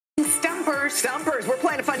Stumpers. Stumpers. We're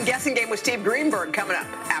playing a fun guessing game with Steve Greenberg coming up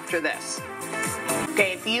after this.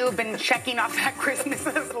 Okay, if you've been checking off that Christmas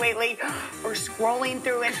list lately or scrolling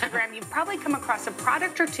through Instagram, you've probably come across a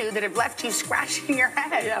product or two that have left you scratching your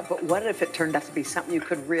head. Yeah, but what if it turned out to be something you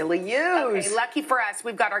could really use? Okay, lucky for us,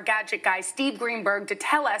 we've got our gadget guy, Steve Greenberg, to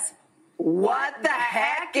tell us what the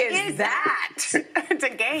heck is that? It's a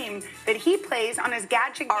game that he plays on his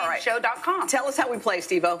GadgetGameShow.com. Tell us how we play,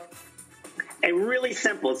 Steve-O. And really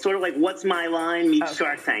simple. It's sort of like What's My Line meets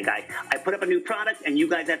Shark Tank. I put up a new product, and you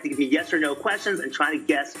guys have to give me yes or no questions and try to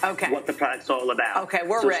guess what the product's all about. Okay,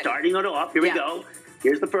 we're ready. So starting it off, here we go.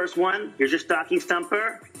 Here's the first one. Here's your stocking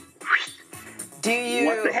stumper. Do you?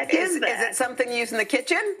 What the heck is that? Is it something used in the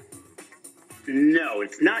kitchen? No,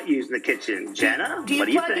 it's not used in the kitchen. Jenna, do you what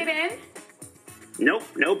do you plug think? it in? Nope,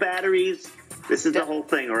 no batteries. This is the whole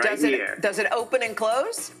thing right here. Does it open and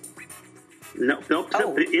close? Nope,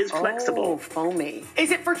 but it is flexible. Oh, foamy.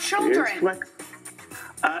 Is it for children?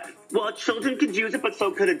 Well, children could use it, but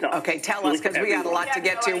so could adults. Okay, tell us, because we got a lot to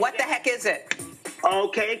get to. What the heck is it?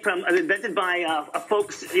 Okay, invented by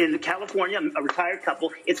folks in California, a retired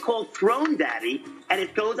couple. It's called Throne Daddy, and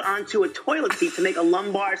it goes onto a toilet seat to make a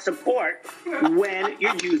lumbar support when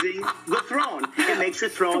you're using the throne. It makes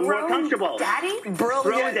your throne more comfortable. Daddy? Brilliant.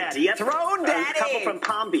 Throne Daddy, yep. Throne Daddy. A couple from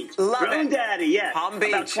Palm Beach. Love Throne it. Daddy, yes. Palm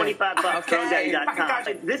Beach. About $25. Okay.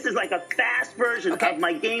 ThroneDaddy.com. This is like a fast version of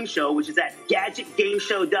my game show, which is at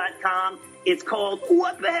GadgetGameShow.com. It's called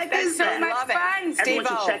What the Heck Is That? So much fun, Everyone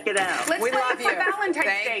should check it out. Let's we play love it you. for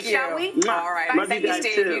Valentine's Day, shall we? All right. Love Thank you you, guys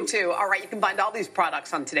Steve. too. You too. All right. You can find all these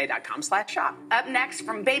products on Today.com/shop. Up next,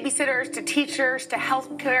 from babysitters to teachers to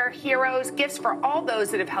healthcare heroes, gifts for all those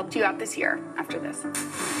that have helped you out this year. After this.